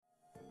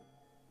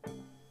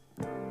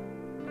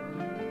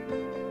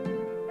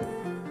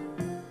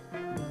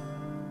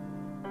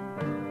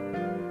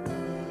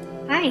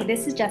Hi,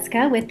 this is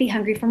Jessica with the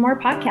Hungry for More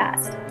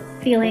podcast.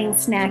 Feeling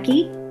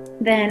snacky?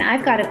 Then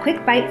I've got a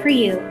quick bite for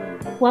you.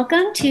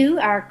 Welcome to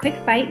our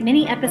Quick Bite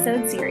mini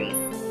episode series.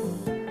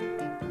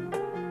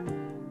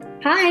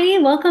 Hi,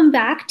 welcome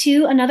back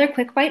to another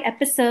Quick Bite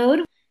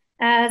episode.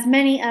 As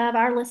many of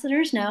our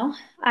listeners know,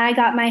 I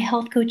got my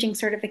health coaching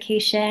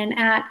certification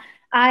at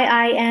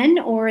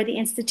IIN, or the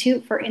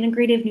Institute for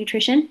Integrative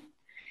Nutrition.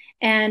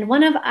 And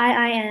one of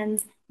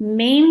IIN's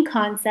main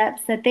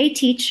concepts that they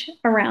teach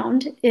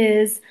around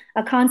is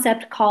a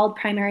concept called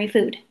primary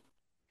food.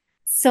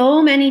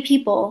 So many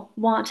people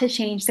want to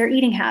change their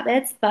eating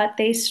habits, but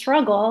they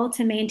struggle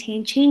to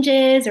maintain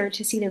changes or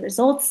to see the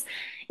results,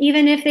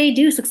 even if they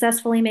do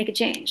successfully make a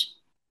change.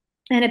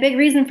 And a big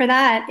reason for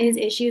that is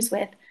issues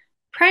with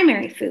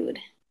primary food.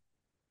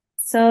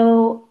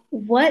 So,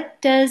 what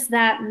does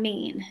that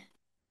mean?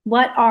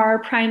 What are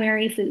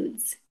primary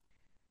foods?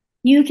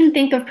 You can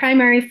think of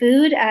primary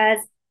food as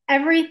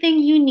everything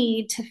you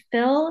need to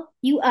fill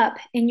you up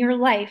in your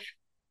life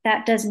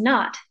that does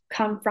not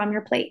come from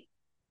your plate.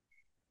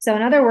 So,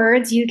 in other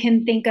words, you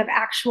can think of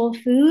actual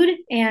food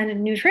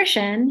and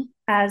nutrition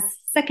as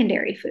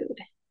secondary food.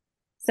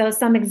 So,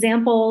 some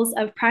examples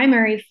of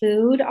primary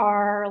food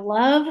are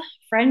love,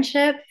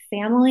 friendship,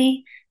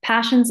 family,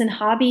 passions and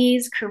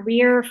hobbies,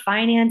 career,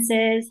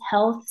 finances,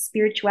 health,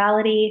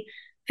 spirituality,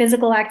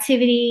 physical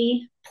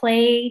activity,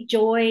 play,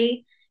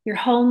 joy, your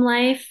home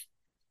life.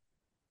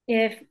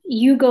 If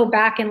you go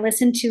back and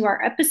listen to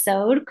our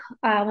episode,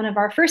 one of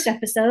our first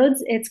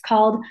episodes, it's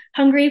called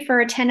Hungry for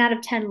a 10 out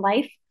of 10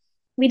 Life.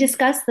 We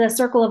discuss the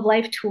Circle of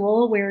Life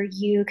tool where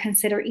you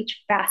consider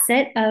each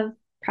facet of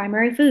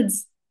primary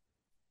foods: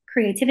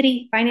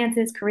 creativity,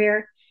 finances,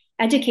 career,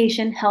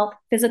 education, health,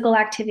 physical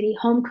activity,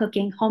 home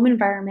cooking, home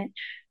environment,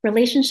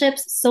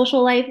 relationships,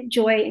 social life,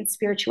 joy, and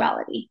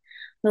spirituality.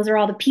 Those are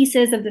all the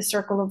pieces of the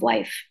Circle of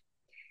Life.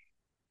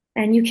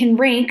 And you can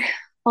rank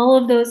all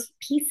of those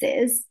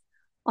pieces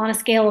on a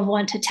scale of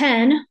 1 to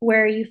 10,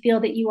 where you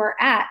feel that you are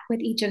at with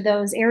each of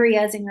those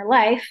areas in your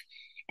life,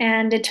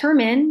 and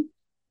determine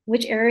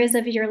which areas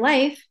of your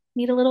life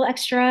need a little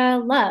extra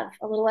love,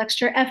 a little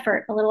extra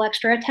effort, a little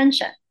extra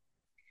attention.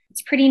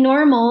 It's pretty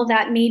normal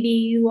that maybe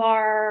you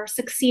are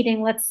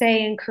succeeding, let's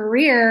say, in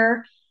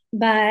career,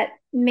 but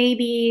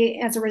maybe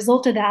as a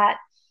result of that,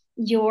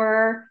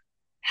 your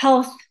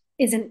health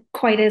isn't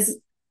quite as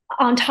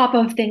on top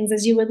of things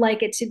as you would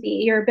like it to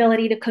be. Your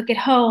ability to cook at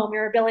home,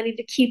 your ability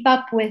to keep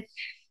up with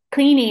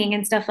cleaning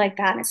and stuff like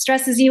that. And it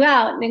stresses you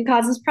out and it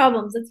causes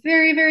problems. It's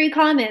very, very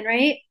common,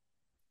 right?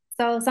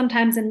 So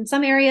sometimes in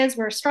some areas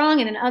we're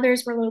strong and in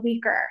others we're a little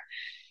weaker.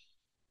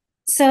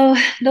 So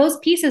those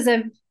pieces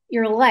of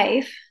your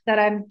life that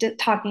I'm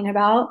talking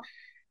about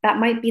that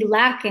might be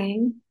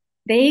lacking,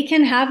 they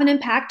can have an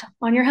impact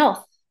on your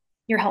health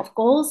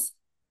goals,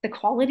 the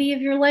quality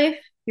of your life,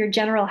 your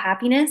general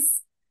happiness.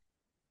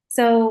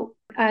 So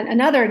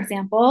another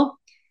example,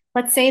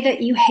 let's say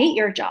that you hate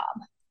your job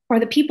or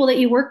the people that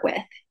you work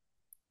with.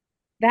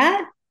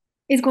 That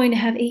is going to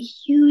have a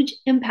huge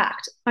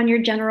impact on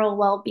your general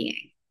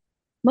well-being.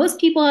 Most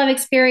people have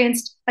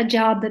experienced a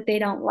job that they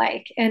don't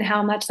like and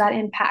how much that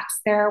impacts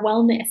their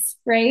wellness,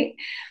 right?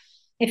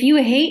 If you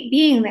hate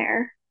being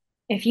there,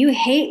 if you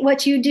hate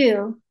what you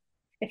do,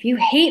 if you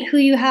hate who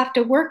you have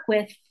to work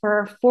with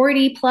for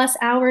 40 plus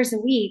hours a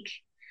week,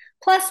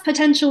 plus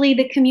potentially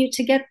the commute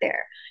to get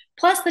there,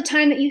 plus the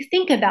time that you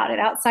think about it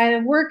outside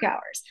of work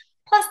hours,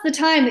 plus the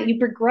time that you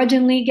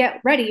begrudgingly get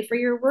ready for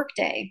your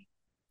workday,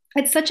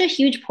 it's such a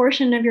huge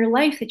portion of your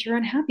life that you're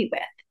unhappy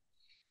with.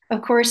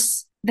 Of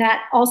course,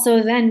 that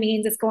also then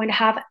means it's going to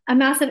have a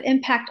massive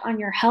impact on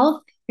your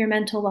health, your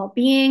mental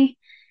well-being,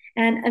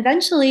 and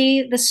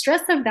eventually the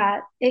stress of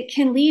that, it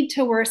can lead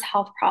to worse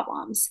health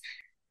problems.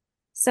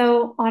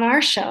 So on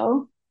our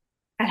show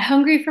at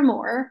Hungry for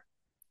More,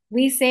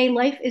 we say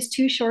life is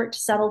too short to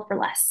settle for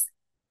less.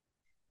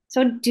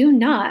 So do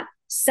not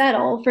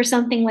settle for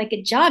something like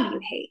a job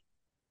you hate.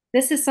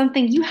 This is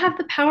something you have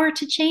the power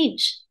to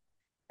change.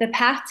 The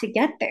path to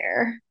get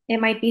there, it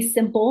might be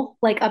simple,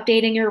 like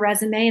updating your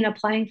resume and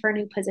applying for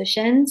new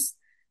positions,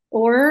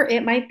 or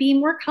it might be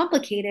more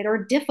complicated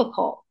or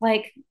difficult,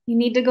 like you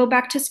need to go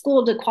back to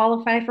school to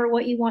qualify for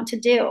what you want to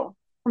do.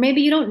 Or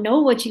maybe you don't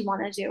know what you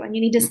want to do and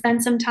you need to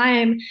spend some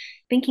time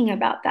thinking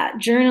about that,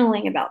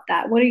 journaling about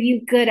that. What are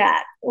you good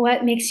at?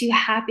 What makes you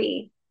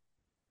happy?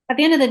 At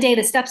the end of the day,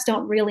 the steps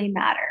don't really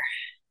matter.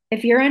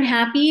 If you're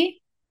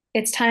unhappy,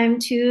 it's time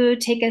to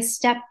take a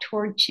step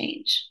toward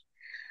change.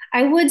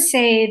 I would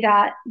say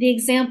that the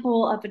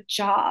example of a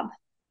job,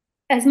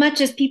 as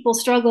much as people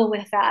struggle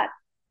with that,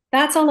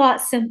 that's a lot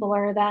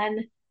simpler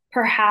than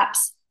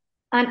perhaps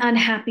an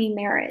unhappy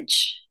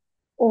marriage,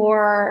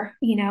 or,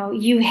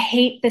 you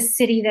hate the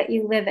city that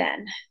you live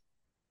in.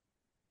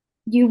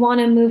 You want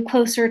to move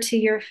closer to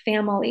your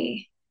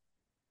family,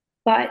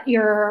 but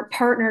your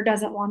partner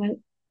doesn't want to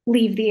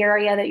leave the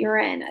area that you're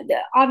in.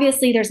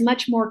 Obviously, there's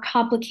much more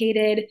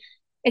complicated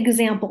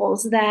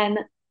examples than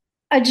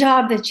a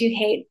job that you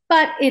hate,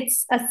 but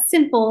it's a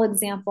simple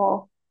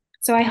example.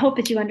 So I hope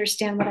that you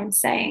understand what I'm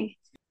saying.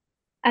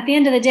 At the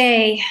end of the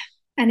day,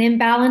 an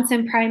imbalance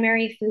in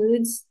primary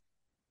foods,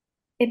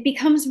 it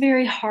becomes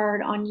very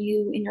hard on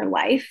you in your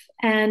life,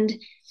 and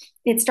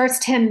it starts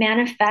to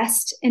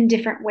manifest in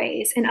different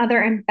ways in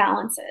other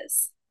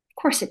imbalances.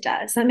 Of course, it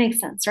does. That makes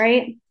sense,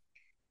 right?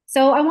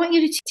 So, I want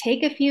you to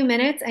take a few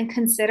minutes and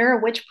consider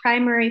which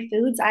primary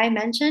foods I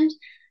mentioned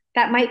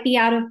that might be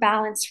out of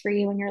balance for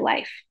you in your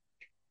life.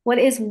 What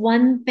is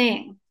one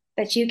thing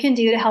that you can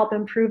do to help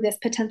improve this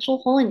potential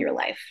hole in your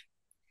life?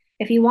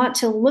 If you want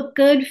to look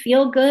good,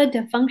 feel good,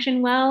 to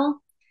function well,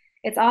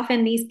 it's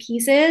often these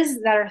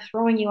pieces that are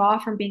throwing you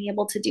off from being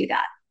able to do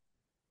that,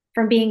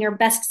 from being your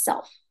best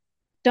self.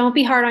 Don't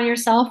be hard on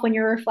yourself when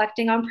you're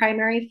reflecting on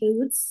primary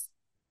foods.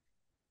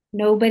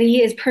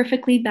 Nobody is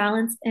perfectly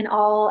balanced in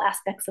all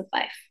aspects of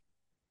life.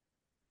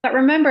 But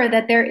remember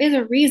that there is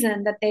a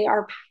reason that they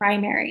are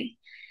primary.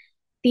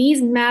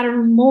 These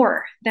matter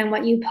more than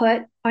what you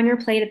put on your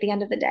plate at the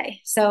end of the day.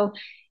 So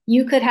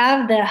you could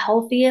have the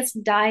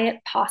healthiest diet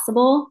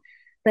possible,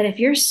 but if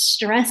you're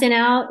stressing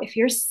out, if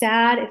you're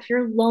sad, if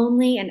you're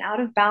lonely and out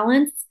of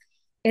balance,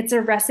 it's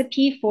a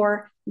recipe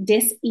for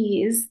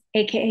dis-ease,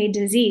 aka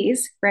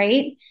disease,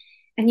 right?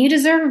 And you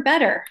deserve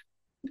better.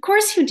 Of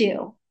course you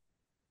do.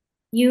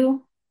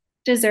 You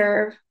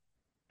deserve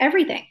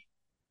everything.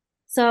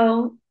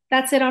 So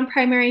that's it on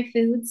primary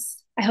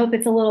foods. I hope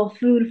it's a little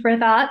food for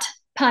thought,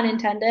 pun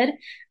intended.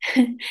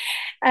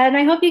 And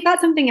I hope you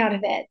got something out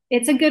of it.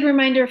 It's a good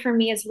reminder for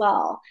me as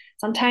well.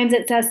 Sometimes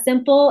it's as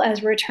simple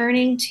as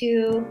returning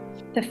to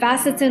the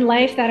facets in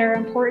life that are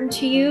important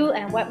to you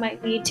and what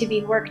might need to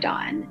be worked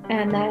on,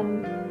 and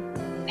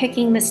then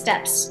picking the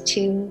steps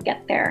to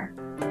get there.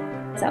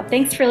 So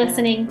thanks for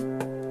listening.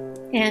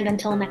 And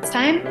until next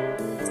time,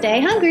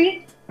 stay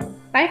hungry.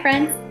 Bye,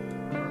 friends.